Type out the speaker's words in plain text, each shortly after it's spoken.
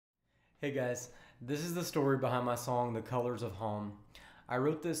Hey guys, this is the story behind my song, The Colors of Home. I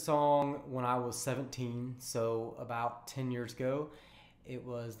wrote this song when I was 17, so about 10 years ago. It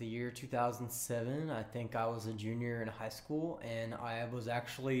was the year 2007. I think I was a junior in high school, and I was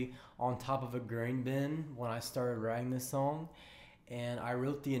actually on top of a grain bin when I started writing this song. And I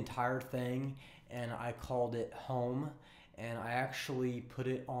wrote the entire thing, and I called it Home. And I actually put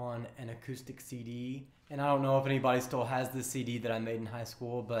it on an acoustic CD. And I don't know if anybody still has this CD that I made in high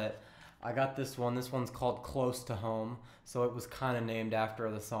school, but I got this one. This one's called Close to Home, so it was kind of named after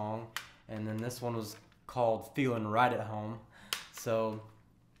the song. And then this one was called Feeling Right at Home. So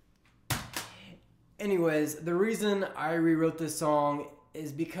anyways, the reason I rewrote this song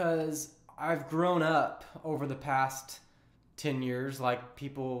is because I've grown up over the past 10 years like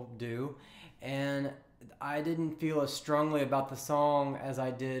people do, and I didn't feel as strongly about the song as I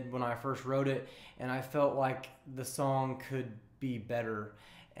did when I first wrote it, and I felt like the song could be better.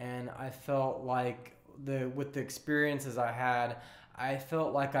 And I felt like with the experiences I had, I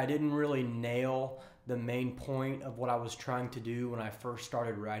felt like I didn't really nail the main point of what I was trying to do when I first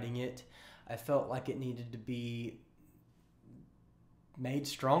started writing it. I felt like it needed to be made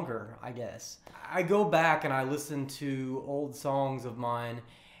stronger, I guess. I go back and I listen to old songs of mine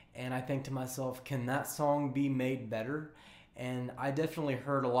and I think to myself, can that song be made better? And I definitely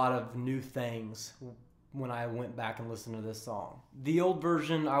heard a lot of new things when I went back and listened to this song. The old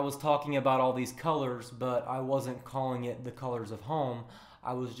version, I was talking about all these colors, but I wasn't calling it The Colors of Home.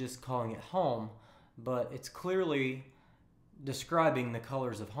 I was just calling it Home, but it's clearly describing the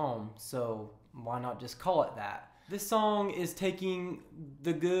colors of home, so why not just call it that? This song is taking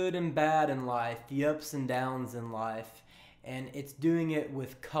the good and bad in life, the ups and downs in life, and it's doing it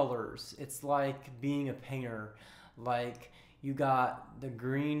with colors. It's like being a painter. Like, you got the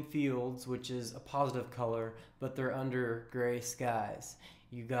green fields, which is a positive color, but they're under gray skies.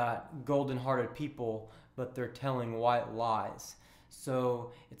 You got golden-hearted people, but they're telling white lies.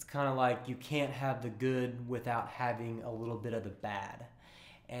 So it's kind of like you can't have the good without having a little bit of the bad.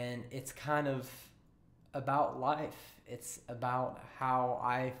 And it's kind of about life. It's about how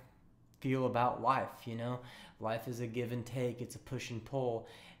I feel about life, you know? Life is a give and take, it's a push and pull,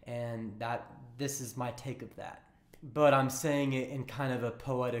 and this is my take of that. But I'm saying it in kind of a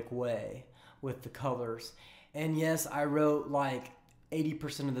poetic way with the colors. And yes, I wrote like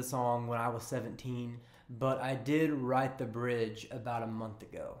 80% of the song when I was 17, but I did write the bridge about a month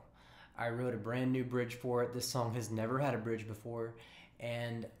ago. I wrote a brand new bridge for it. This song has never had a bridge before,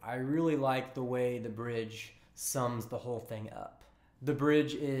 and I really like the way the bridge sums the whole thing up. The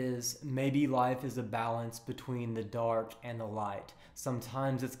bridge is, maybe life is a balance between the dark and the light.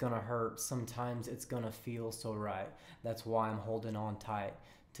 Sometimes it's gonna hurt, sometimes it's gonna feel so right. That's why I'm holding on tight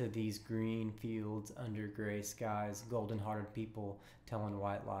to these green fields under gray skies, golden-hearted people telling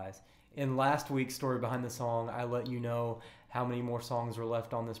white lies. In last week's story behind the song, I let you know how many more songs were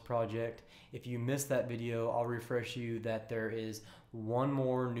left on this project. If you missed that video, I'll refresh you that there is one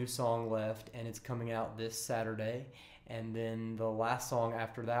more new song left, and it's coming out this Saturday. And then the last song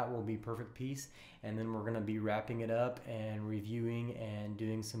after that will be Perfect Peace, and then we're gonna be wrapping it up and reviewing and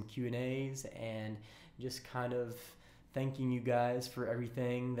doing some Q&As and just kind of thanking you guys for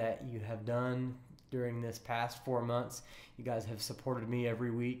everything that you have done during this past 4 months. You guys have supported me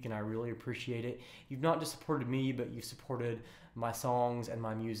every week, and I really appreciate it. You've not just supported me, but you've supported my songs and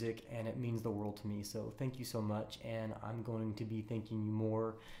my music, and it means the world to me. So thank you so much, and I'm going to be thanking you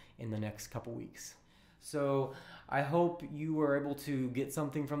more in the next couple weeks. So I hope you were able to get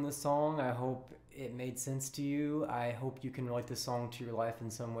something from this song. I hope it made sense to you. I hope you can relate this song to your life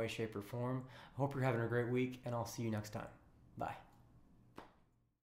in some way, shape, or form. I hope you're having a great week, and I'll see you next time. Bye.